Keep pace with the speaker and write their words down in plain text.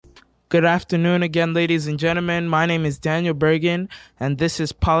Good afternoon again, ladies and gentlemen. My name is Daniel Bergen, and this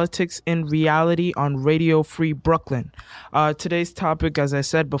is Politics in Reality on Radio Free Brooklyn. Today's topic, as I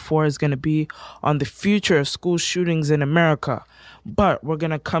said before, is going to be on the future of school shootings in America. But we're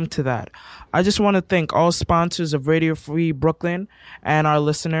going to come to that. I just want to thank all sponsors of Radio Free Brooklyn and our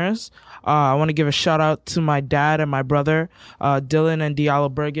listeners. I want to give a shout out to my dad and my brother, Dylan and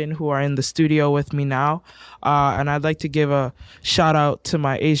Diallo Bergen, who are in the studio with me now. And I'd like to give a shout out to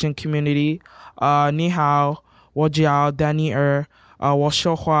my Asian community. Ni hao, wo jiao, Danny wo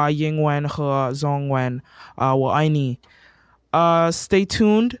shouhua, ying wen, he, zong wen, wo ai ni. Stay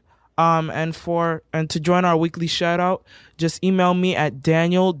tuned. And to join our weekly shout out, just email me at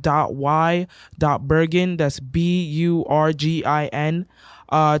daniel.y.bergen, that's BURGIN,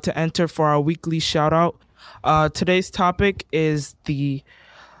 to enter for our weekly shout out. Today's topic is the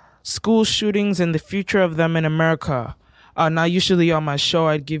school shootings and the future of them in America. Now, usually on my show,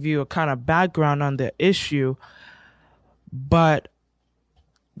 I'd give you a kind of background on the issue, but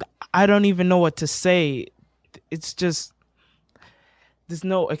I don't even know what to say. It's just, there's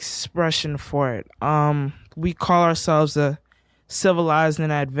no expression for it. We call ourselves a civilized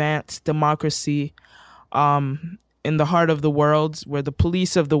and advanced democracy in the heart of the world. We're the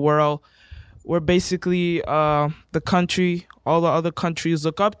police of the world. We're basically the country all the other countries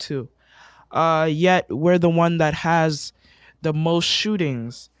look up to. Yet we're the one that has the most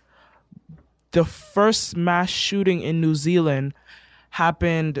shootings. The first mass shooting in New Zealand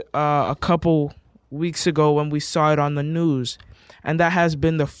happened a couple weeks ago when we saw it on the news. And that has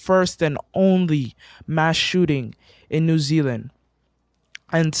been the first and only mass shooting in New Zealand.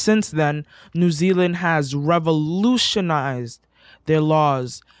 And since then, New Zealand has revolutionized their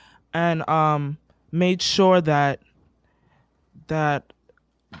laws and made sure that an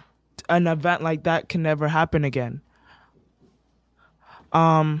event like that can never happen again.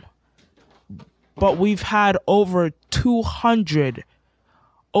 But we've had over 200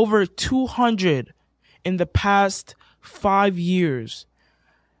 in the past 5 years,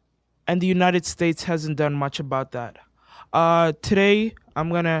 and the United States hasn't done much about that. Today, I'm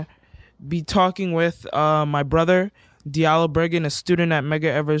going to be talking with my brother, Diallo Bergen, a student at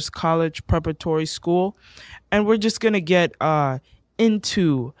Medgar Evers College Preparatory School, and we're just going to get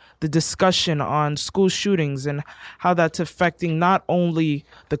into the discussion on school shootings and how that's affecting not only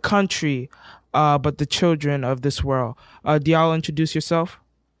the country, but the children of this world. Diallo, introduce yourself.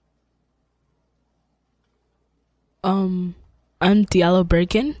 I'm Diallo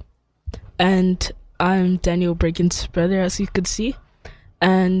Bergen, and I'm Daniel Bergen's brother, as you could see,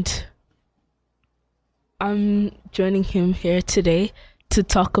 and I'm joining him here today to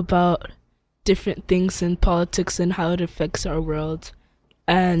talk about different things in politics and how it affects our world.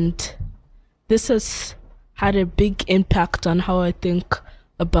 And this has had a big impact on how I think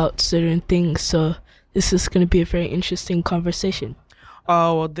about certain things, so this is going to be a very interesting conversation.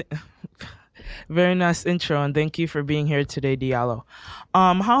 Very nice intro, and thank you for being here today, Diallo.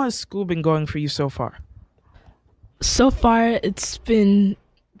 How has school been going for you so far? So far, it's been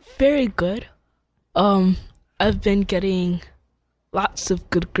very good. I've been getting lots of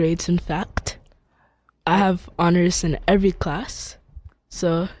good grades, in fact. I have honors in every class,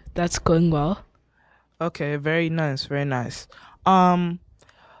 so that's going well. Okay, very nice, very nice.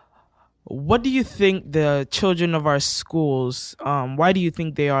 What do you think the children of our schools, why do you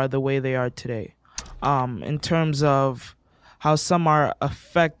think they are the way they are today? In terms of how some are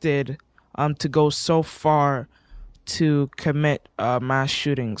affected to go so far to commit mass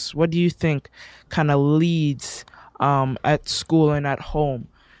shootings. What do you think kind of leads at school and at home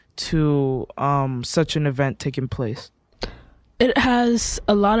to such an event taking place? It has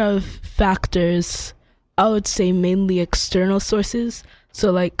a lot of factors. I would say mainly external sources. So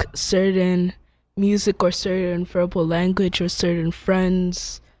like certain music or certain verbal language or certain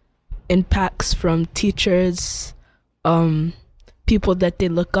friends, impacts from teachers, people that they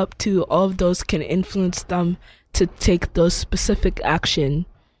look up to, all of those can influence them to take those specific action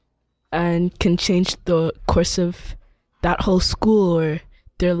and can change the course of that whole school or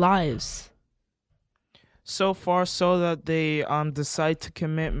their lives. So far so that they decide to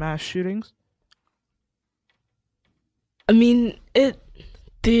commit mass shootings? I mean,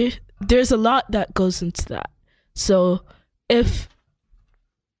 there's a lot that goes into that. So if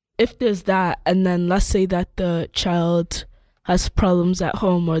there's that, and then let's say that the child has problems at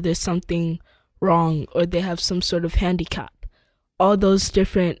home, or there's something wrong, or they have some sort of handicap, all those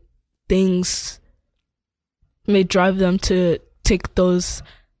different things may drive them to take those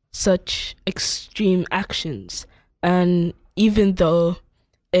such extreme actions. And even though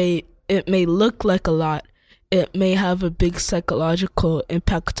it may look like a lot, it may have a big psychological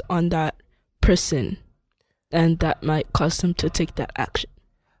impact on that person, and that might cause them to take that action.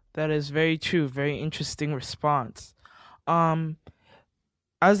 That is very true. Very interesting response. Um,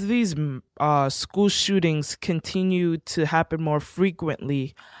 as these school shootings continue to happen more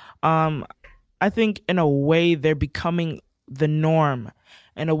frequently, um, I think in a way they're becoming the norm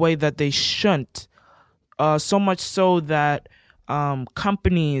in a way that they shouldn't. So much so that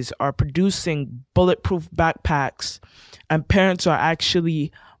companies are producing bulletproof backpacks and parents are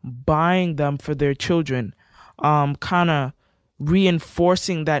actually buying them for their children, kind of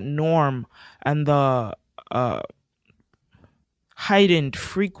reinforcing that norm and the heightened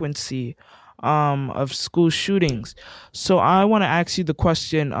frequency of school shootings. So I want to ask you the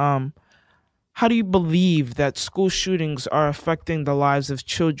question, how do you believe that school shootings are affecting the lives of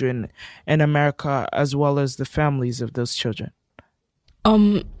children in America as well as the families of those children?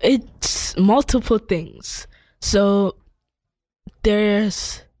 It's multiple things. So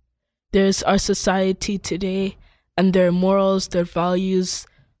there's our society today, and their morals, their values,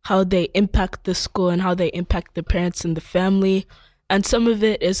 how they impact the school and how they impact the parents and the family. And some of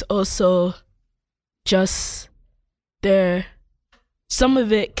it is also just some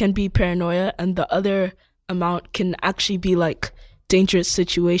of it can be paranoia, and the other amount can actually be like dangerous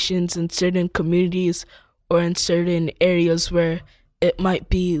situations in certain communities or in certain areas where it might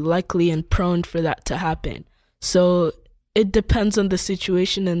be likely and prone for that to happen. So it depends on the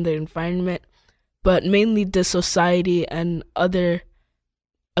situation and the environment, but mainly the society and other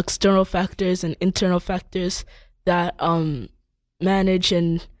external factors and internal factors that manage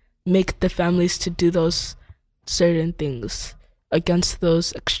and make the families to do those certain things against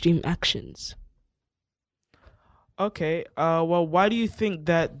those extreme actions. Okay. Well, why do you think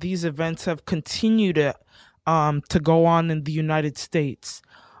that these events have continued to go on in the United States?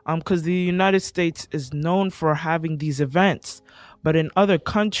 Because the United States is known for having these events, but in other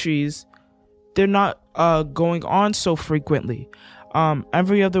countries, they're not going on so frequently.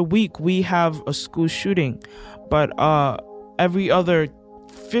 Every other week we have a school shooting, but every other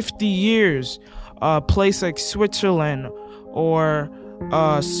 50 years, a place like Switzerland or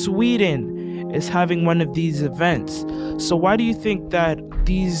Sweden is having one of these events. So why do you think that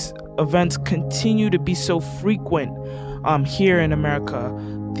these events continue to be so frequent here in America,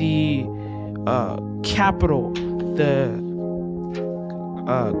 the capital, the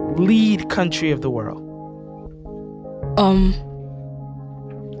lead country of the world?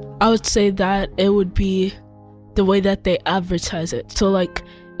 I would say that it would be the way that they advertise it. So like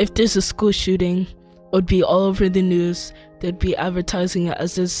if there's a school shooting, it would be all over the news. They'd be advertising it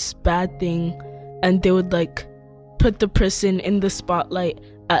as this bad thing, and they would like put the person in the spotlight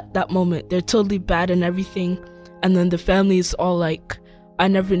at that moment. They're totally bad and everything, and then the family is all like, I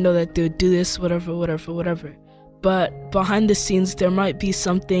never know that they would do this, whatever. But behind the scenes, there might be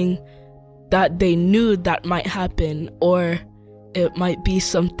something that they knew that might happen, or it might be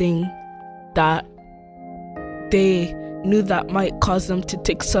something that they knew that might cause them to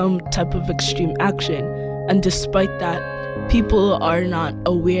take some type of extreme action. And despite that, people are not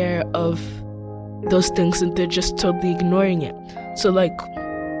aware of those things and they're just totally ignoring it. So like,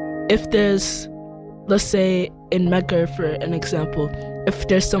 if there's, let's say in Mecca for an example, if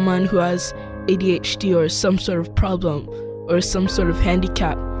there's someone who has ADHD or some sort of problem or some sort of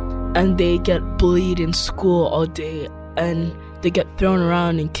handicap, and they get bullied in school all day and they get thrown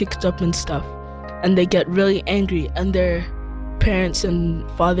around and kicked up and stuff, and they get really angry, and their parents and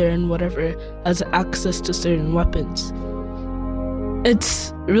father and whatever has access to certain weapons,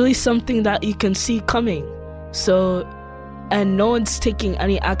 it's really something that you can see coming. So, and no one's taking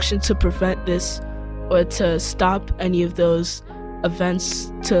any action to prevent this or to stop any of those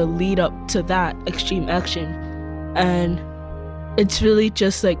events to lead up to that extreme action. And it's really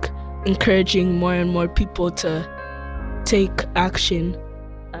just like encouraging more and more people to take action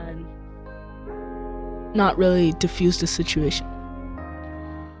and not really diffuse the situation.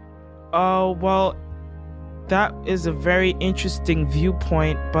 Well, that is a very interesting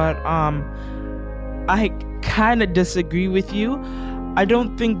viewpoint, but I kind of disagree with you. I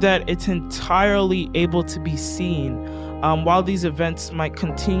don't think that it's entirely able to be seen. While these events might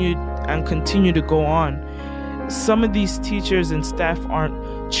continue to go on, some of these teachers and staff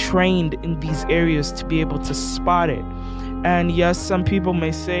aren't trained in these areas to be able to spot it. And yes, some people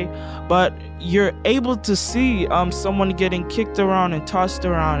may say, but you're able to see someone getting kicked around and tossed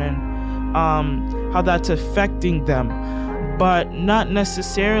around and how that's affecting them. But not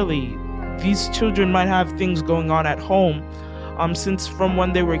necessarily. These children might have things going on at home since from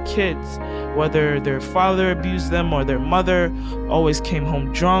when they were kids, whether their father abused them or their mother always came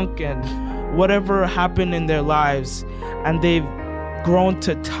home drunk and whatever happened in their lives, and they've grown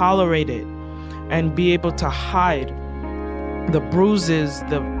to tolerate it and be able to hide the bruises,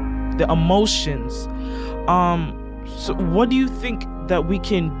 the emotions. So what do you think that we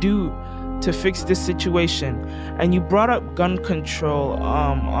can do to fix this situation? And you brought up gun control,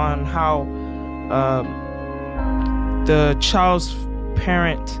 on how the child's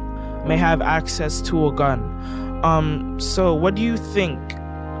parent may have access to a gun. So what do you think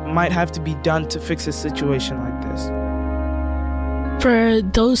might have to be done to fix a situation like this? For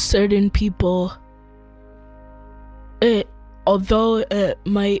those certain people, although it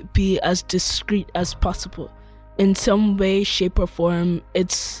might be as discreet as possible, in some way, shape, or form,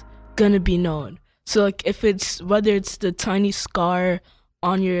 it's gonna be known. So like whether it's the tiny scar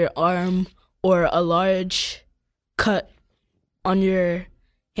on your arm or a large cut on your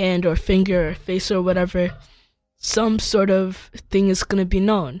hand or finger or face or whatever, some sort of thing is gonna be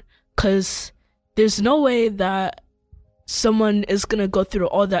known, because there's no way that someone is gonna go through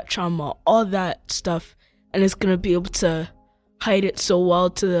all that trauma, all that stuff, and is gonna be able to hide it so well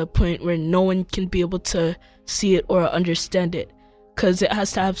to the point where no one can be able to see it or understand it, because it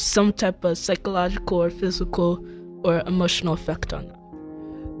has to have some type of psychological or physical or emotional effect on them.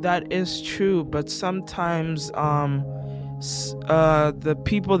 That is true, but sometimes the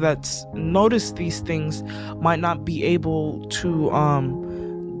people that notice these things might not be able to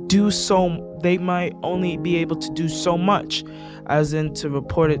do so. They might only be able to do so much, as in to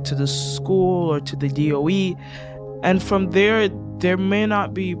report it to the school or to the DOE, and from there may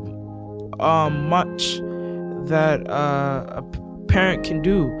not be much that a parent can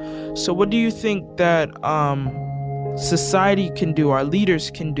do. So what do you think that society can do, our leaders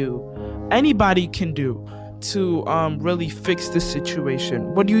can do, anybody can do to really fix this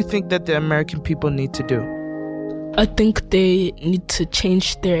situation? What do you think that the American people need to do? I think they need to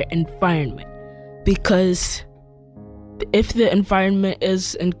change their environment, because if the environment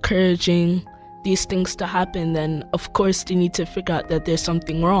is encouraging these things to happen, then of course they need to figure out that there's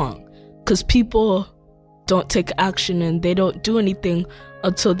something wrong, because people don't take action and they don't do anything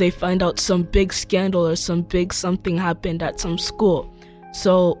until they find out some big scandal or some big something happened at some school.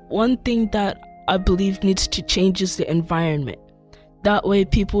 So one thing that I believe needs to change is the environment. That way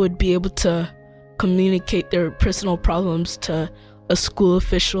people would be able to communicate their personal problems to a school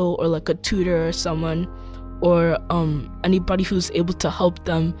official or like a tutor or someone, or anybody who's able to help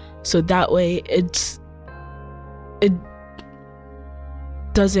them, so that way it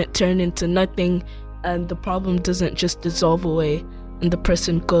doesn't turn into nothing and the problem doesn't just dissolve away and the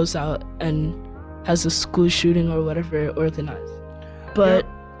person goes out and has a school shooting or whatever organized. But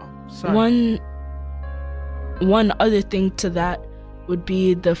one other thing to that would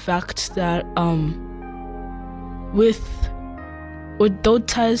be the fact that with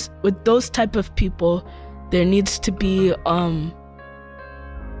those type of people, there needs to be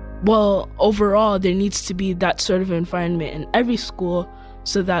overall there needs to be that sort of environment in every school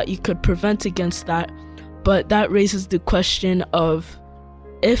so that you could prevent against that. But that raises the question of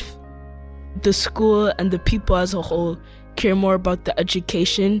if the school and the people as a whole care more about the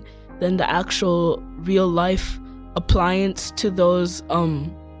education than the actual real life appliance to those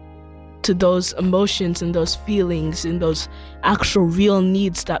emotions and those feelings and those actual real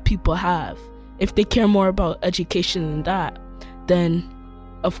needs that people have. If they care more about education than that, then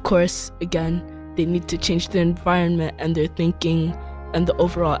of course, again, they need to change the environment and their thinking and the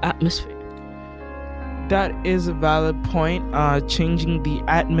overall atmosphere. That is a valid point. Changing the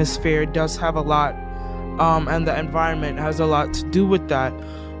atmosphere does have a lot, and the environment has a lot to do with that.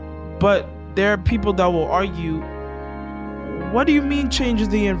 But there are people that will argue, what do you mean changes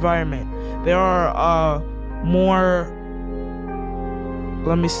the environment? There are more,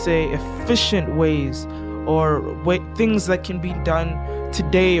 let me say, efficient ways or things that can be done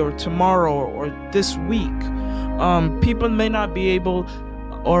today or tomorrow or this week. People may not be able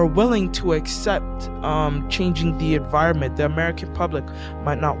or willing to accept changing the environment. The American public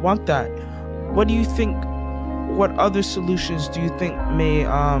might not want that. What do you think? What other solutions do you think may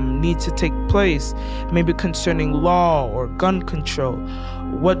need to take place, maybe concerning law or gun control?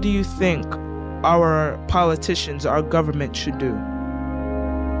 What do you think our politicians, our government should do?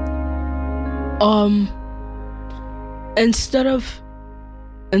 Instead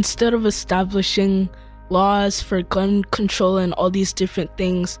of establishing laws for gun control and all these different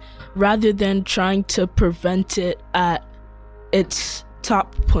things, rather than trying to prevent it at its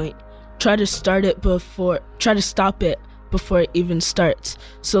top point, try to stop it before it even starts.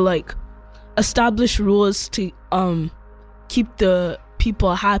 So like establish rules to keep the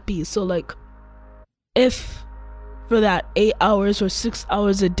people happy. So like if for that 8 hours or 6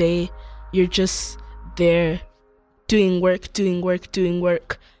 hours a day you're just there doing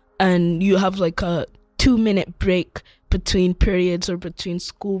work, and you have like a 2-minute break between periods or between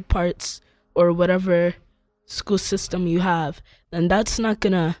school parts or whatever school system you have, then that's not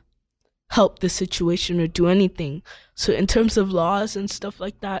gonna help the situation or do anything. So in terms of laws and stuff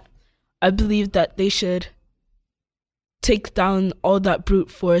like that, I believe that they should take down all that brute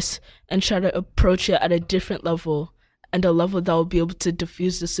force and try to approach it at a different level, and a level that will be able to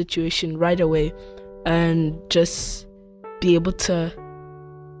diffuse the situation right away and just be able to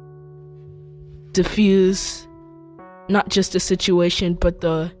diffuse not just the situation but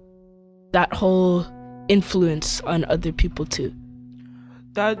that whole influence on other people too.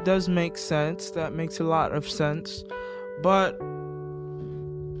 That does make sense. That makes a lot of sense. But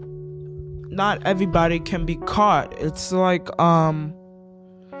not everybody can be caught. It's like a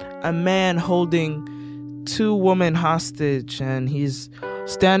man holding 2 women hostage, and he's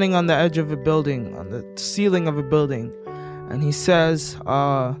standing on the edge of a building, on the ceiling of a building, and he says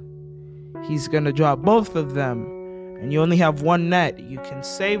he's gonna drop both of them, and you only have one net. You can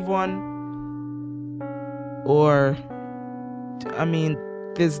save one, or I mean,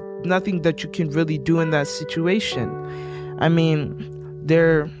 there's nothing that you can really do in that situation. I mean,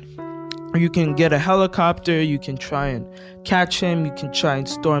 you can get a helicopter, you can try and catch him, you can try and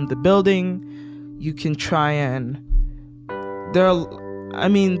storm the building, you can try and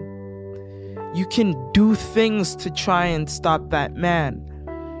you can do things to try and stop that man,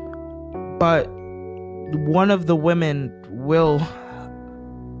 but one of the women will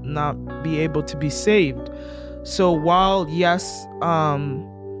not be able to be saved. So while yes,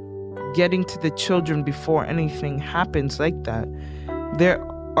 getting to the children before anything happens like that, there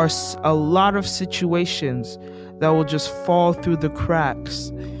are a lot of situations that will just fall through the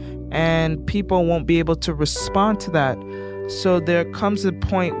cracks, and people won't be able to respond to that. So there comes a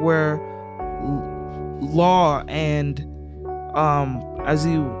point where law and, as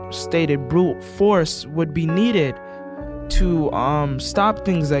you stated, brute force would be needed to stop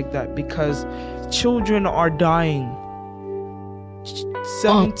things like that, because children are dying.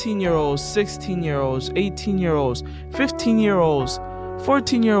 17-year-olds, 16-year-olds, 18-year-olds, 15-year-olds,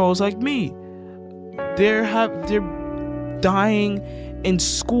 14-year-olds like me. They're dying in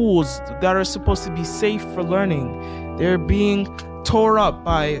schools that are supposed to be safe for learning. They're being tore up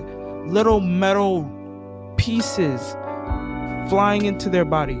by little metal pieces flying into their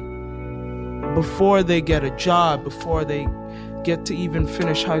body before they get a job, before they get to even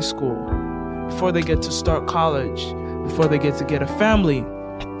finish high school, before they get to start college, before they get to get a family.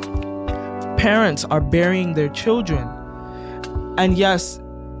 Parents are burying their children. And yes,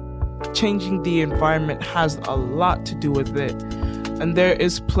 changing the environment has a lot to do with it, and there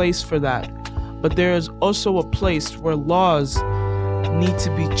is place for that. But there is also a place where laws need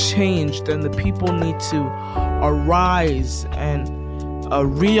to be changed, and the people need to arise and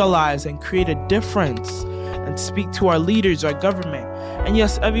realize and create a difference and speak to our leaders, our government. And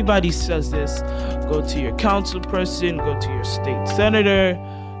yes, everybody says this. Go to your council person, go to your state senator,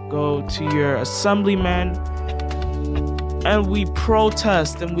 go to your assemblyman, and we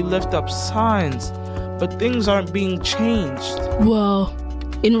protest and we lift up signs, but things aren't being changed. Well,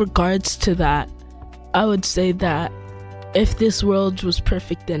 in regards to that, I would say that if this world was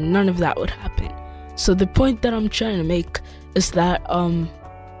perfect, then none of that would happen. So the point that I'm trying to make is that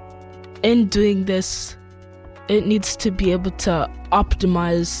in doing this, it needs to be able to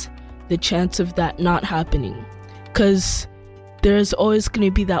optimize the chance of that not happening, because there's always going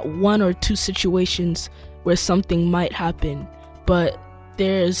to be that 1 or 2 situations where something might happen, but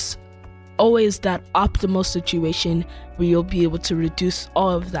there's always that optimal situation where you'll be able to reduce all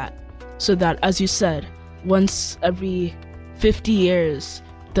of that, so that, as you said, once every 50 years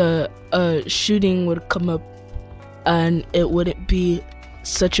the shooting would come up and it wouldn't be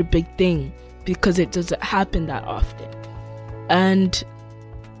such a big thing, because it doesn't happen that often. And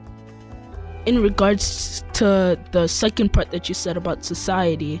in regards to the second part that you said about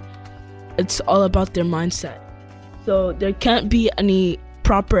society, it's all about their mindset. So there can't be any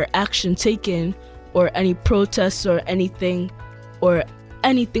proper action taken, or any protests or anything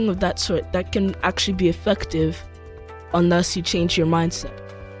of that sort that can actually be effective unless you change your mindset.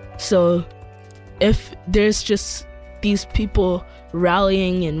 So if there's just these people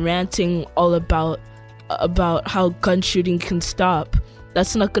rallying and ranting all about how gun shooting can stop,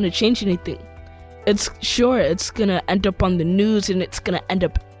 that's not going to change anything. It's going to end up on the news, and it's going to end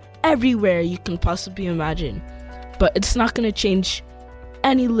up everywhere you can possibly imagine, but it's not going to change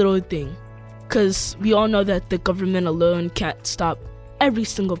any little thing, because we all know that the government alone can't stop every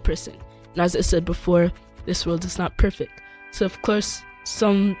single person. And as I said before, this world is not perfect, so of course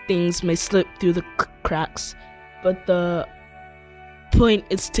some things may slip through the cracks, but the point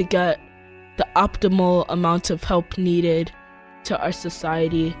is to get the optimal amount of help needed to our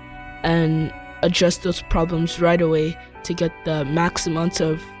society and address those problems right away to get the max amount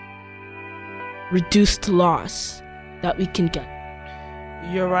of reduced loss that we can get.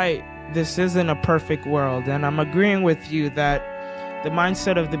 You're right. This isn't a perfect world, and I'm agreeing with you that the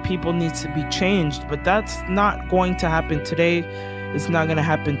mindset of the people needs to be changed, but that's not going to happen today. It's not going to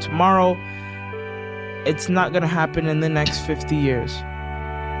happen tomorrow. It's not going to happen in the next 50 years.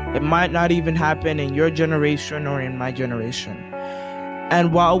 It might not even happen in your generation or in my generation.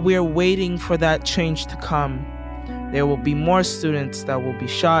 And while we're waiting for that change to come, there will be more students that will be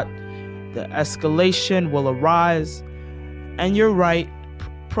shot. The escalation will arise. And you're right,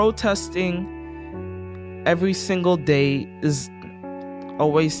 protesting every single day is a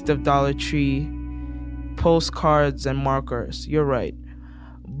waste of Dollar Tree postcards and markers. You're right.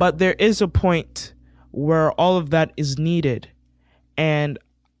 But there is a point where all of that is needed. And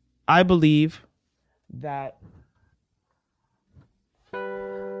I believe that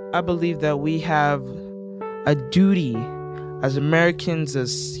we have a duty as Americans,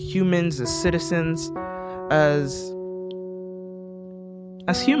 as humans, as citizens, as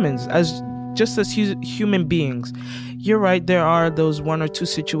humans, as human beings. You're right, there are those one or two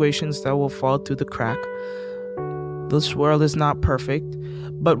situations that will fall through the crack. This world is not perfect,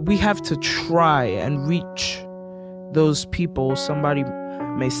 but we have to try and reach those people. Somebody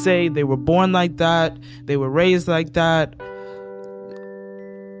may say they were born like that, they were raised like that.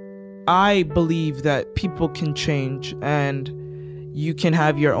 I believe that people can change, and you can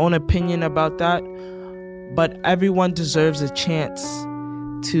have your own opinion about that, but everyone deserves a chance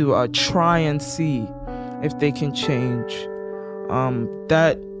to try and see if they can change.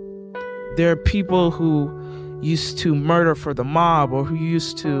 That there are people who used to murder for the mob, or who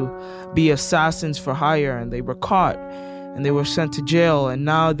used to be assassins for hire, and they were caught and they were sent to jail, and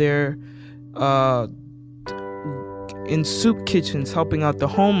now they're in soup kitchens helping out the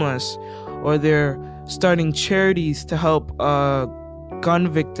homeless, or they're starting charities to help gun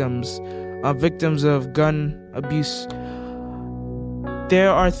victims, victims of gun abuse.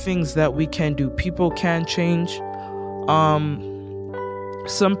 There are things that we can do. People can change.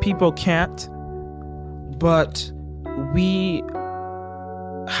 Some people can't, but we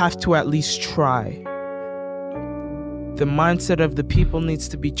have to at least try. The mindset of the people needs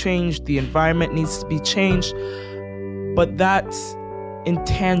to be changed. The environment needs to be changed. But that's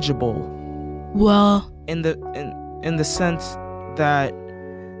intangible. Well, in the sense that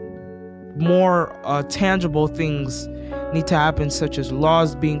more tangible things need to happen, such as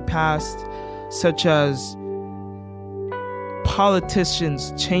laws being passed, such as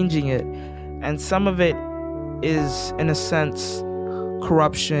politicians changing it. And some of it is, in a sense,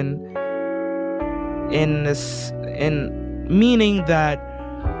 corruption, in meaning that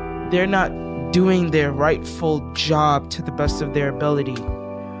they're not doing their rightful job to the best of their ability.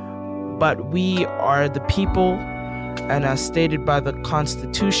 But we are the people, and as stated by the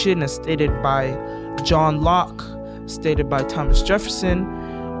Constitution, as stated by John Locke, stated by Thomas Jefferson,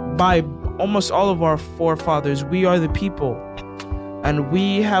 by almost all of our forefathers, we are the people. And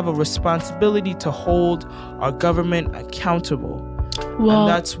we have a responsibility to hold our government accountable. well, And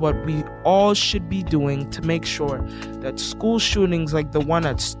that's what we all should be doing to make sure that school shootings like the one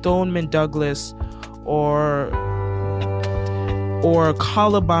at Stoneman Douglas or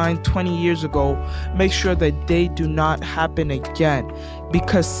Columbine 20 years ago, make sure that they do not happen again.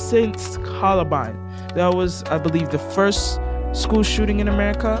 Because since Columbine, that was, I believe, the first school shooting in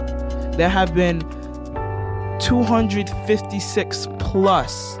America, there have been 256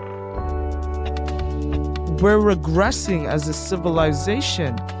 plus. We're regressing as a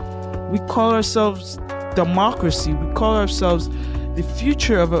civilization. We call ourselves democracy. We call ourselves the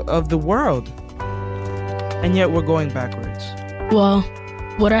future of the world. And yet we're going backwards. well,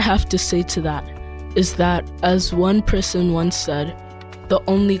 what I have to say to that is that, as one person once said, the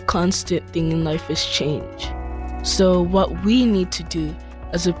only constant thing in life is change. So what we need to do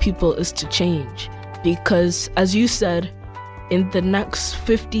as a people is to change. Because, as you said, in the next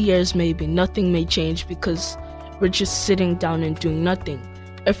 50 years maybe, nothing may change because we're just sitting down and doing nothing.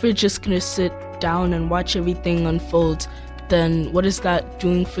 If we're just gonna sit down and watch everything unfold, then what is that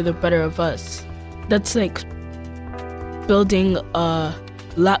doing for the better of us? That's like building a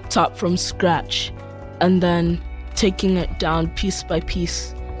laptop from scratch and then taking it down piece by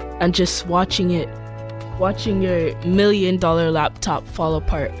piece and just watching your $1 million laptop fall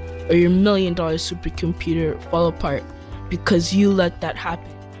apart, or your $1 million supercomputer fall apart because you let that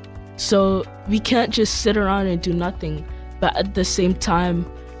happen. So we can't just sit around and do nothing. but at the same time,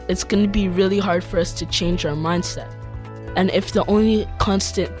 it's going to be really hard for us to change our mindset. And if the only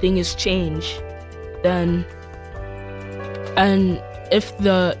constant thing is change, and if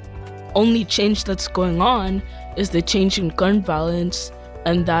the only change that's going on is the change in gun violence,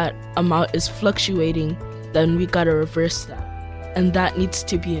 and that amount is fluctuating, then we gotta reverse that. And that needs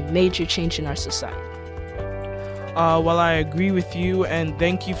to be a major change in our society. Well, I agree with you, and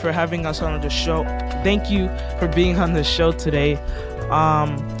thank you for having us on the show. Thank you for being on the show today.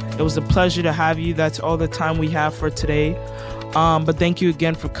 It was a pleasure to have you. That's all the time we have for today. But thank you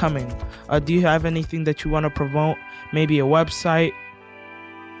again for coming. Do you have anything that you want to promote? Maybe a website?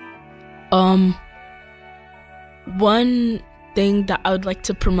 One thing that I would like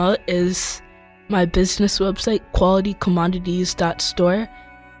to promote is my business website, qualitycommodities.store.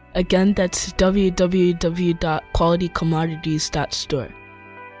 Again, that's www.qualitycommodities.store.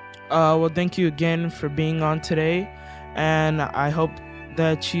 Well, thank you again for being on today, and I hope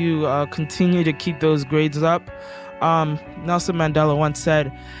that you continue to keep those grades up. Nelson Mandela once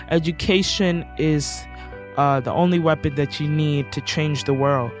said, education is the only weapon that you need to change the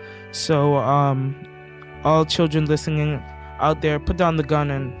world. So all children listening out there, put down the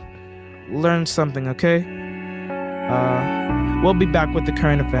gun and learn something, okay? We'll be back with the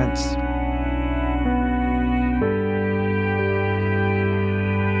current events.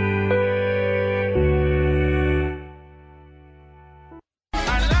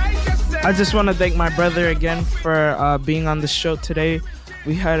 I just want to thank my brother again for being on the show today.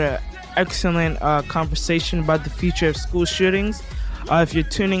 We had an excellent conversation about the future of school shootings. If you're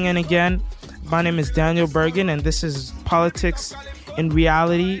tuning in again, my name is Daniel Bergen, and this is Politics in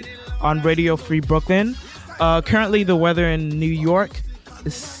Reality on Radio Free Brooklyn. Currently, the weather in New York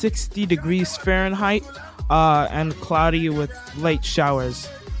is 60 degrees Fahrenheit and cloudy with light showers.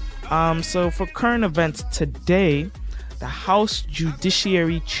 So for current events today, the House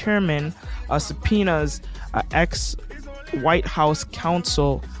Judiciary Chairman subpoenas ex-White House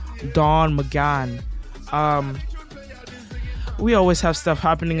counsel Don McGahn. We always have stuff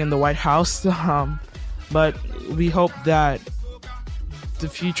happening in the White House, but we hope that the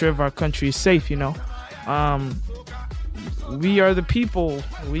future of our country is safe, you know. We are the people.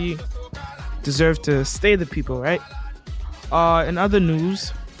 We deserve to stay the people, right? In other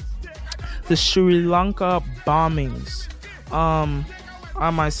news, the Sri Lanka bombings. I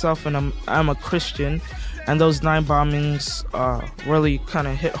myself, and I'm a Christian, and those 9 bombings really kind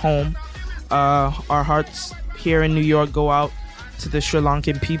of hit home. Our hearts here in New York go out to the Sri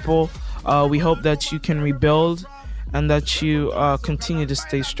Lankan people. We hope that you can rebuild and that you continue to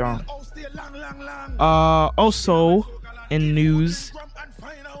stay strong. Also, in news,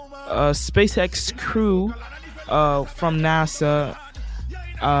 SpaceX crew from NASA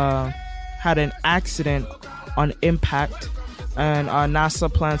had an accident on impact, and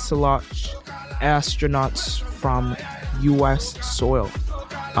NASA plans to launch astronauts from U.S. soil.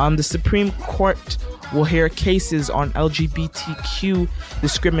 The Supreme Court will hear cases on LGBTQ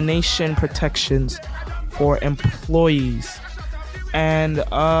discrimination protections for employees. And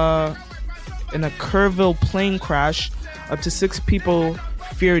in a Kerrville plane crash, up to 6 people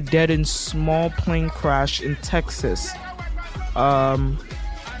feared dead in small plane crash in Texas.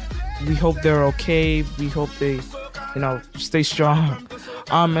 We hope they're okay. We hope they, stay strong.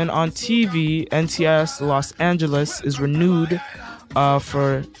 And on TV, NCIS Los Angeles is renewed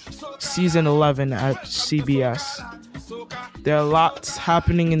for season 11 at CBS. There are lots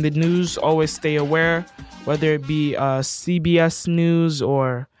happening in the news. Always stay aware, whether it be CBS News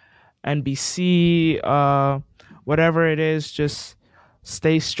or NBC, whatever it is, just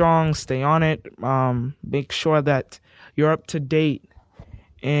stay strong, stay on it. Make sure that you're up to date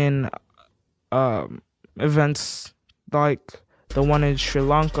in events like the one in Sri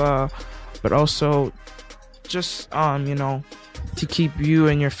Lanka, but also just, to keep you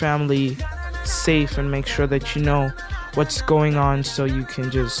and your family safe and make sure that you know what's going on so you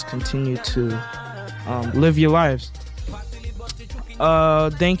can just continue to live your lives.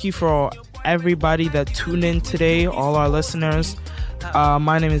 Thank you for everybody that tuned in today, all our listeners.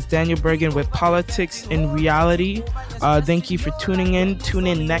 My name is Daniel Bergen with Politics in Reality. Thank you for tuning in. Tune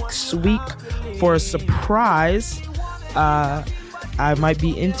in next week for a surprise. I might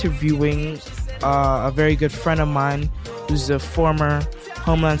be interviewing a very good friend of mine who's a former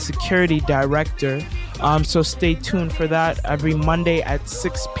Homeland Security Director. So stay tuned for that every Monday at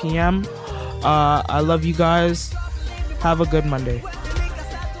 6 p.m. I love you guys. Have a good Monday.